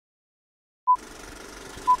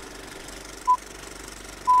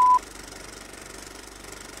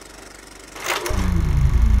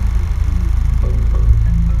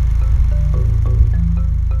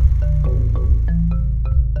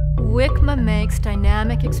makes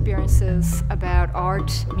dynamic experiences about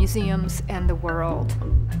art, museums, and the world.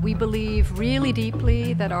 We believe really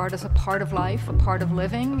deeply that art is a part of life, a part of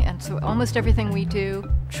living, and so almost everything we do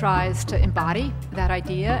tries to embody that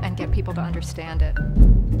idea and get people to understand it.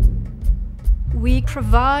 We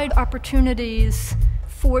provide opportunities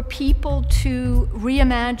for people to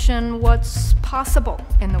reimagine what's possible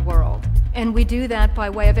in the world. And we do that by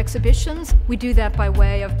way of exhibitions. We do that by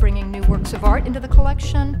way of bringing new works of art into the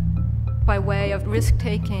collection, by way of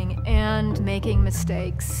risk-taking and making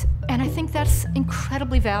mistakes. And I think that's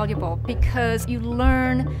incredibly valuable because you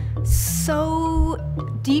learn so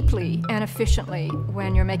deeply and efficiently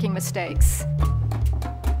when you're making mistakes.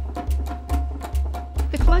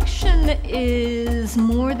 The collection is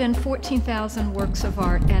more than 14,000 works of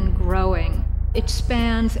art and growing. It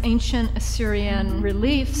spans ancient Assyrian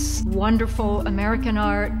reliefs, wonderful American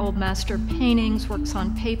art, old master paintings, works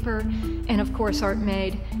on paper, and of course art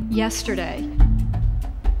made yesterday.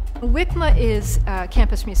 WCMA is a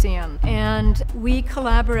campus museum, and we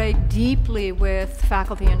collaborate deeply with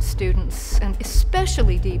faculty and students, and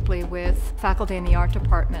especially deeply with faculty in the art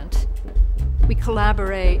department. We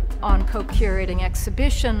collaborate on co-curating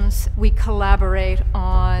exhibitions. We collaborate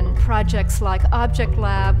on projects like Object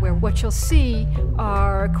Lab, where what you'll see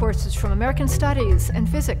are courses from American Studies and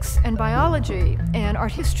Physics and Biology and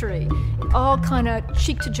Art History, all kind of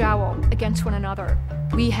cheek to jowl against one another.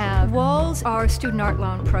 We have WALS, our student art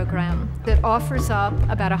loan program, that offers up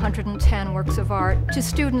about 110 works of art to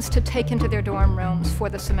students to take into their dorm rooms for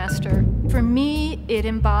the semester. For me, it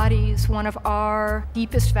embodies one of our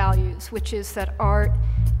deepest values, which is that art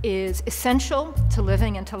is essential to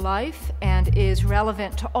living and to life and is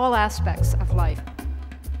relevant to all aspects of life.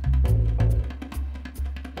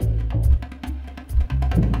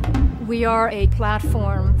 We are a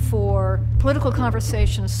platform for political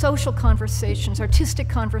conversations, social conversations, artistic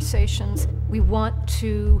conversations. We want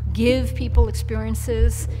to give people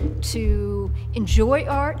experiences to enjoy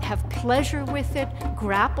art, have pleasure with it,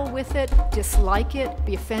 grapple with it, dislike it,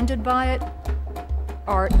 be offended by it.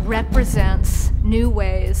 Art represents new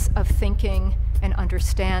ways of thinking and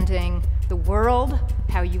understanding the world,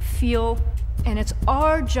 how you feel, and it's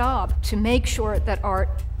our job to make sure that art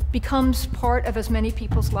becomes part of as many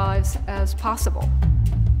people's lives as possible.